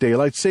stay on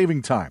daylight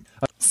saving time.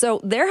 So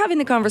they're having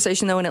the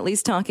conversation, though, and at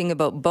least talking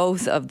about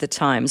both of the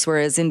times,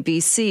 whereas in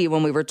BC,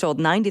 when we were told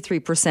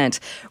 93%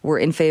 were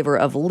in favor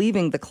of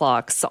leaving the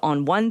clocks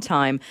on one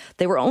time,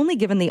 they were only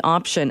given the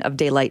option of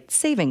daylight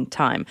saving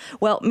time.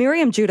 Well,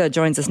 Myriam Juda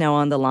joins us now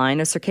on the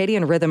line, a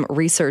circadian rhythm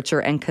researcher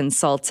and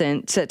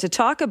consultant, to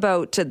talk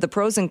about the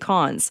pros and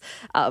cons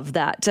of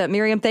that.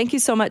 Myriam, thank you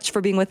so much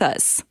for being with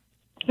us.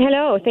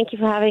 Hello, thank you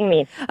for having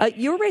me.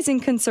 You're raising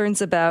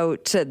concerns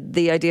about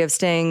the idea of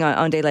staying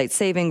on daylight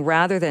saving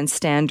rather than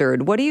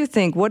standard. What do you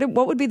think? What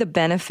would be the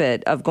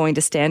benefit of going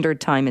to standard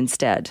time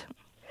instead?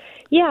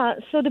 Yeah,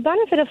 so the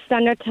benefit of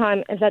standard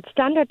time is that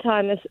standard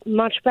time is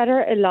much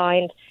better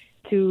aligned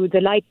to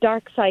the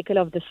light-dark cycle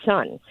of the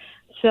sun.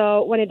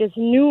 So when it is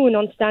noon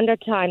on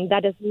standard time,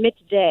 that is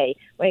midday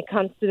when it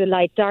comes to the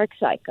light-dark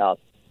cycle.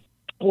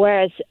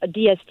 Whereas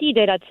DST,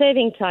 daylight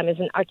saving time, is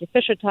an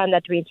artificial time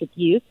that we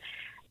introduce,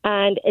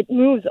 and it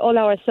moves all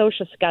our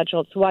social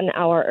schedules 1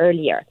 hour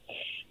earlier.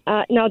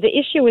 Now, the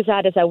issue with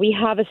that is that we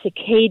have a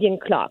circadian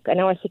clock, and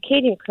our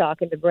circadian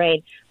clock in the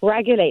brain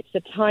regulates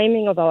the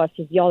timing of our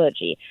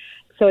physiology.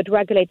 So it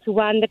regulates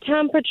when the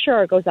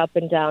temperature goes up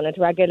and down. It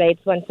regulates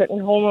when certain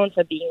hormones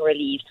are being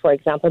released, for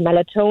example,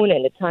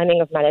 melatonin, the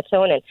timing of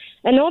melatonin,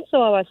 and also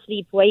our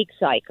sleep-wake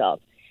cycle.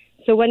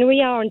 So when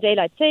we are on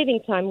daylight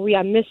saving time, we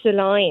are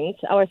misaligned.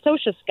 Our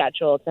social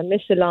schedules are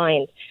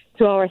misaligned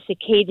to our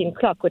circadian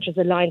clock, which is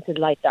aligned to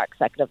the light-dark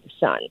cycle of the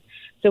sun.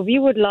 So we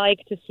would like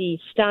to see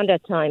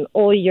standard time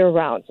all year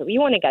round. So we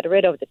want to get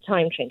rid of the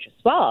time change as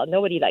well.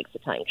 Nobody likes the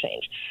time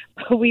change.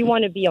 But we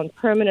want to be on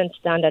permanent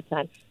standard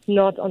time,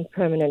 not on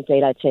permanent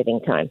daylight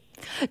saving time.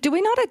 Do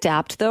we not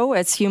adapt, though,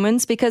 as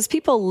humans? Because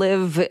people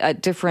live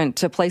at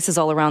different places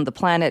all around the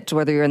planet,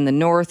 whether you're in the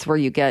north where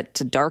you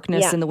get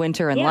darkness in the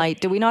winter and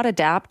light. Do we not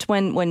adapt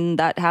when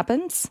that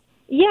happens?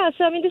 Yeah,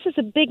 so this is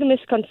a big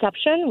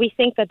misconception. We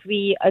think that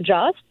we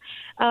adjust.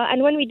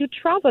 And when we do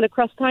travel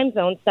across time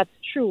zones, that's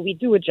true. We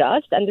do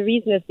adjust. And the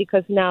reason is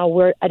because now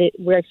we're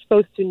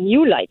exposed to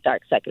new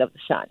light-dark cycle of the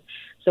sun.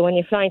 So when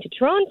you're flying to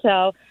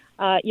Toronto,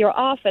 you're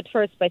off at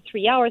first by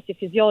 3 hours. Your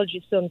physiology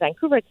is still in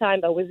Vancouver time,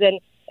 but within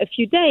a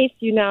few days,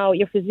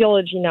 your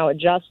physiology now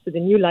adjusts to the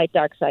new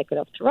light-dark cycle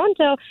of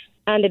Toronto,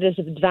 and it is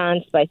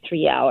advanced by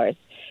 3 hours.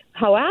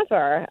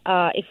 However,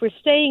 if we're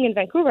staying in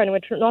Vancouver and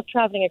we're not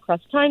traveling across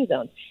time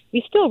zones,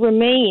 we still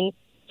remain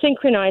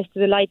synchronized to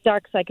the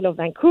light-dark cycle of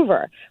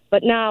Vancouver.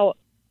 But now,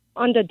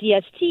 under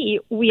DST,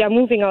 we are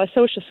moving our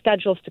social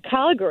schedules to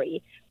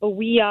Calgary, but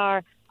we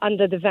are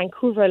under the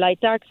Vancouver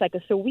light-dark cycle.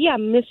 So we are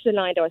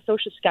misaligned. Our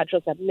social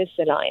schedules are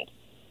misaligned.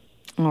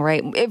 All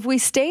right. If we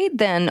stayed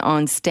then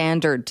on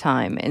standard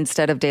time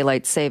instead of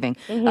daylight saving,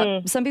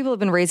 some people have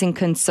been raising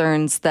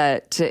concerns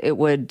that it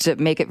would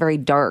make it very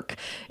dark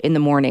in the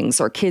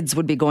mornings, or kids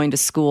would be going to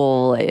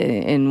school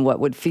in what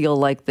would feel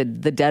like the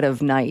dead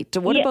of night.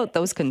 What about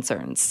those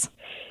concerns?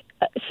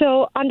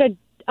 So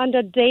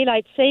under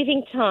daylight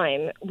saving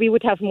time, we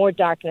would have more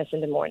darkness in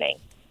the morning.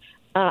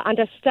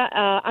 Under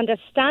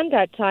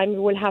standard time, we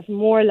will have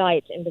more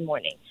light in the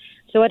morning.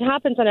 So what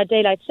happens on a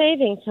daylight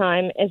saving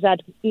time is that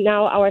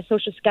now our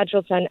social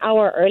schedules are an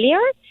hour earlier,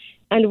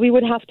 and we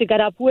would have to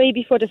get up way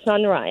before the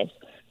sunrise.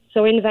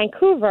 So in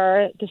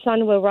Vancouver, the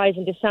sun will rise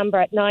in December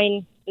at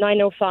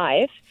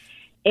 9:05.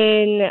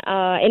 In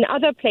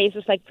other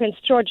places like Prince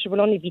George, it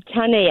will only be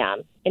 10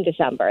 a.m. in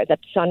December that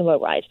the sun will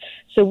rise.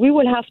 So we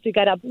will have to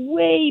get up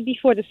way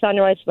before the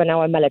sunrise when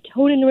our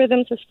melatonin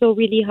rhythms are still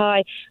really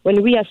high,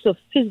 when we are still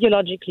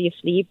physiologically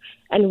asleep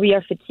and we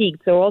are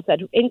fatigued. So also at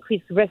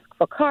increased risk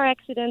for car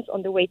accidents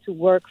on the way to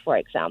work, for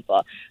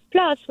example.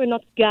 Plus, we're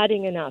not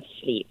getting enough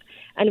sleep.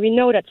 And we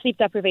know that sleep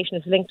deprivation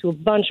is linked to a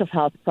bunch of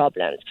health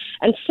problems.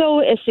 And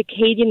so is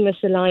circadian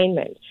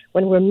misalignment,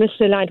 when we're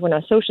misaligned, when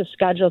our social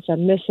schedules are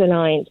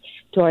misaligned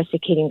to our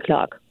circadian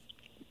clock.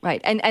 Right.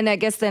 And I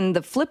guess then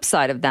the flip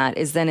side of that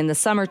is then in the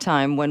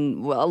summertime when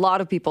a lot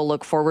of people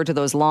look forward to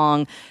those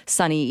long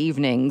sunny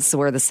evenings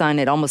where the sun,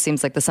 it almost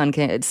seems like the sun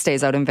it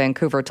stays out in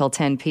Vancouver till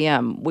 10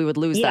 p.m. We would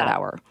lose that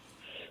hour.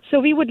 So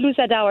we would lose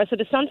that hour. So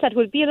the sunset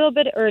would be a little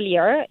bit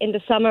earlier in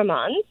the summer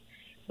months.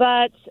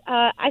 But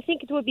I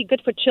think it would be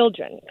good for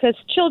children because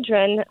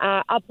children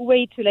are up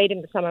way too late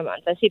in the summer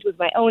months. I see it with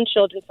my own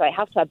children, so I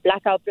have to have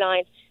blackout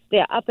blinds.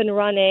 They're up and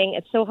running.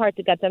 It's so hard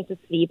to get them to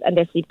sleep, and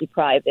they're sleep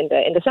deprived in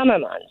the summer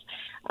months.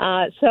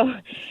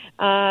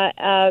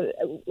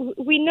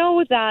 We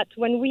know that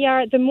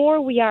the more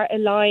we are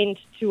aligned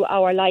to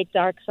our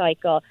light-dark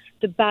cycle,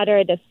 the better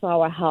it is for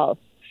our health.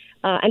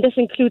 And this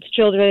includes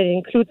children. It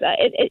includes,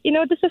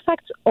 this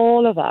affects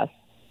all of us.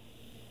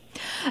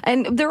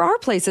 And there are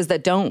places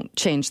that don't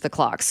change the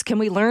clocks. Can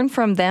we learn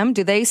from them?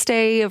 Do they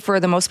stay,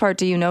 for the most part,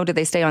 do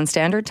they stay on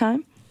standard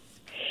time?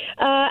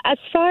 As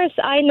far as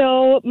I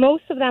know,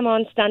 most of them are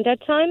on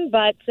standard time,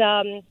 but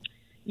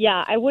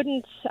I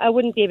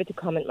wouldn't be able to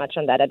comment much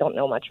on that. I don't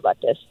know much about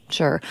this.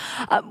 Sure.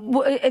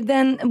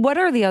 Then what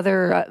are the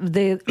other,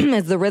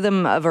 the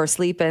rhythm of our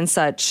sleep and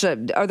such?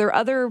 Are there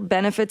other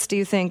benefits, do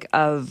you think,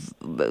 of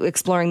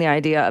exploring the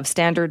idea of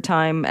standard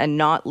time and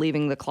not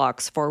leaving the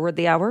clocks forward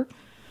the hour?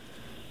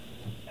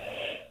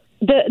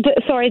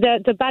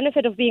 The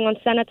benefit of being on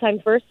standard time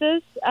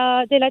versus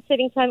daylight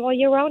saving time all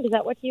year round, is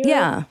that what you're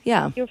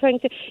referring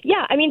to?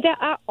 Yeah, I mean, there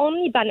are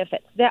only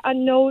benefits. There are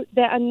no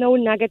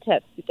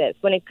negatives to this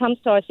when it comes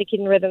to our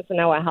circadian rhythms and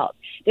our health.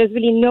 There's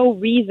really no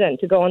reason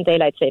to go on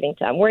daylight saving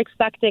time. We're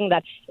expecting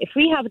that if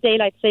we have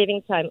daylight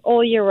saving time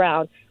all year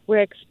round, we're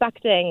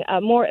expecting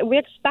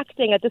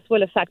that this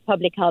will affect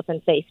public health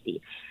and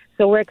safety.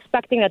 So we're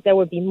expecting that there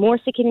will be more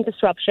circadian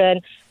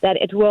disruption, that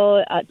it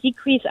will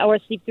decrease our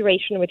sleep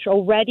duration, which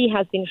already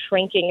has been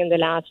shrinking in the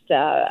last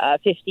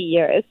 50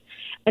 years.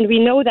 And we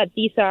know that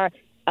these are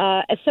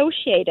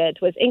associated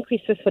with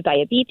increased risk for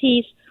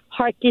diabetes,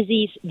 heart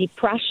disease,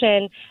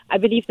 depression. I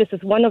believe this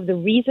is one of the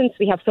reasons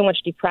we have so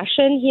much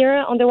depression here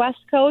on the West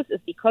Coast is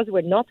because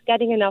we're not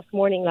getting enough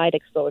morning light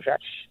exposure.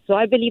 So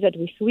I believe that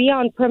if we are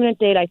on permanent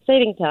daylight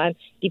saving time,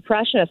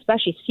 depression,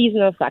 especially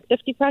seasonal affective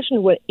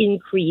depression, will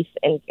increase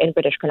in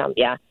British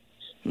Columbia.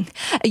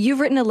 You've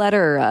written a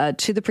letter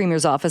to the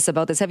Premier's office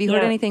about this. Have you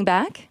heard anything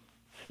back?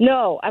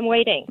 No, I'm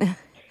waiting.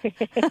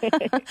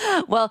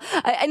 Well,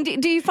 and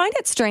do you find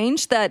it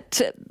strange that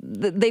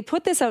they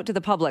put this out to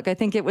the public? I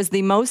think it was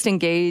the most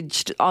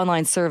engaged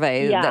online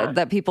survey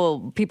that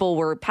people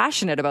were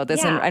passionate about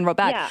this and wrote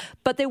back. Yeah.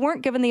 But they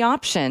weren't given the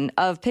option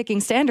of picking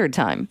standard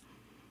time.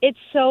 It's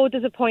so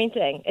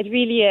disappointing. It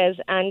really is,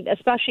 and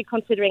especially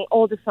considering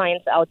all the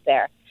science out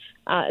there.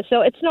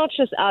 So it's not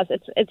just us.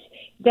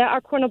 There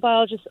are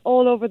chronobiologists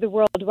all over the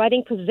world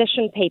writing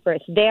position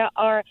papers. There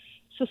are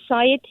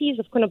societies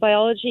of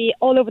chronobiology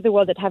all over the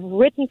world that have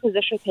written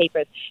position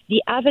papers.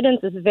 The evidence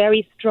is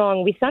very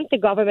strong. We sent the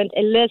government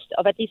a list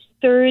of at least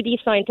 30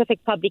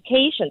 scientific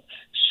publications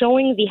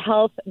showing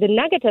the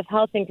negative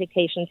health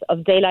implications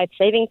of daylight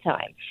saving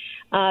time.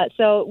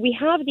 So we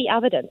have the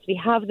evidence. We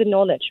have the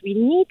knowledge. We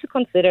need to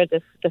consider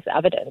this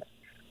evidence.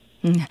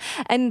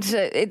 And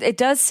it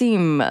does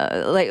seem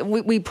like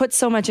we put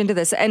so much into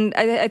this. And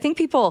I think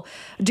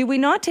do we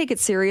not take it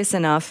serious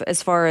enough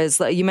as far as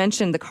you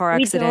mentioned the car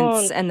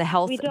accidents and the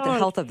health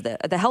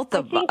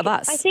of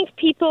us? I think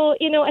people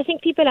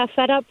are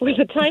fed up with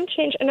the time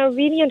change and I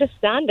really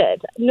understand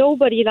it.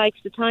 Nobody likes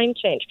the time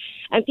change.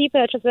 And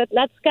people are just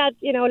let's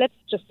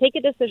just take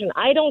a decision.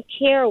 I don't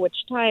care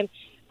which time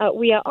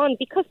we are on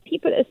because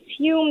people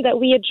assume that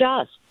we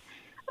adjust.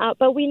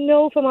 But we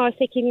know from our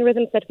circadian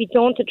rhythms that we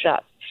don't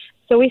adjust.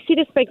 So we see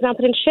this, for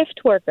example, in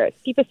shift workers.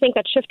 People think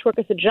that shift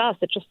workers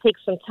adjust. It just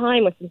takes some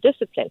time or some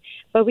discipline.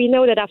 But we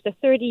know that after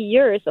 30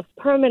 years of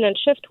permanent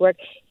shift work,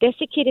 their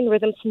circadian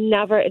rhythms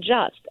never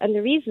adjust. And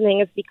the reasoning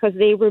is because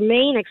they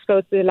remain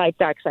exposed to the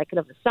light-dark cycle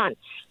of the sun.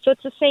 So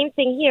it's the same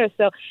thing here.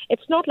 So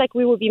it's not like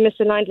we will be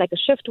misaligned like a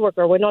shift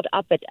worker. We're not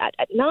up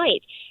at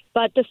night.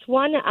 But this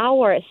 1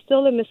 hour is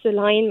still a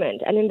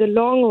misalignment. And in the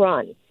long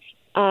run,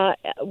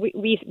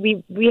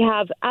 we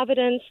have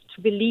evidence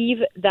to believe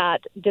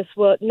that this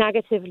will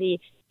negatively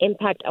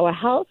impact our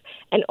health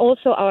and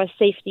also our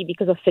safety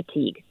because of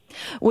fatigue.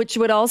 Which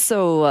would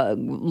also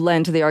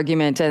lend to the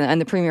argument, and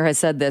the Premier has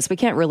said this, we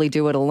can't really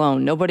do it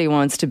alone. Nobody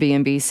wants to be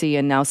in BC,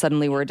 and now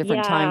suddenly we're a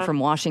different time from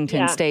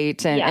Washington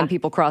State and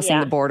people crossing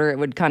the border. It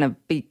would kind of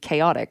be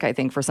chaotic, I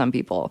think, for some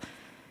people.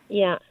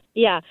 Yeah.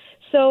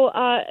 So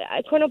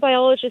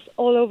chronobiologists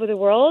all over the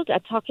world are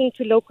talking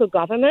to local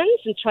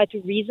governments and try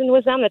to reason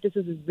with them that this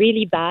is a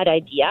really bad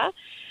idea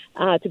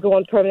to go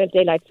on permanent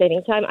daylight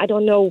saving time. I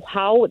don't know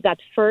how that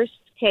first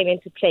came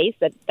into place,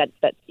 that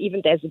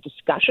even there's a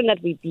discussion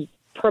that we'd be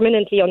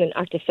permanently on an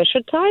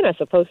artificial time as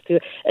opposed to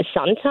a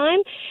sun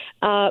time.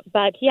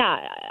 But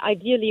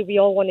ideally we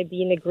all want to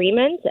be in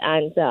agreement.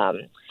 And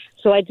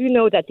so I do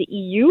know that the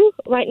EU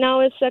right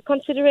now is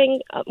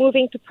considering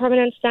moving to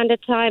permanent standard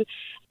time.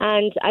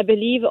 And I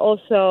believe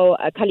also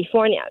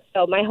California.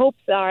 So my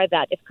hopes are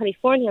that if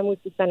California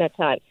moves to standard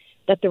time,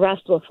 that the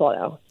rest will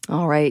follow.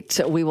 All right.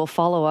 We will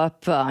follow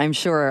up, I'm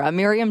sure.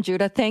 Myriam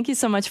Juda, thank you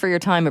so much for your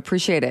time.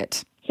 Appreciate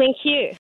it. Thank you.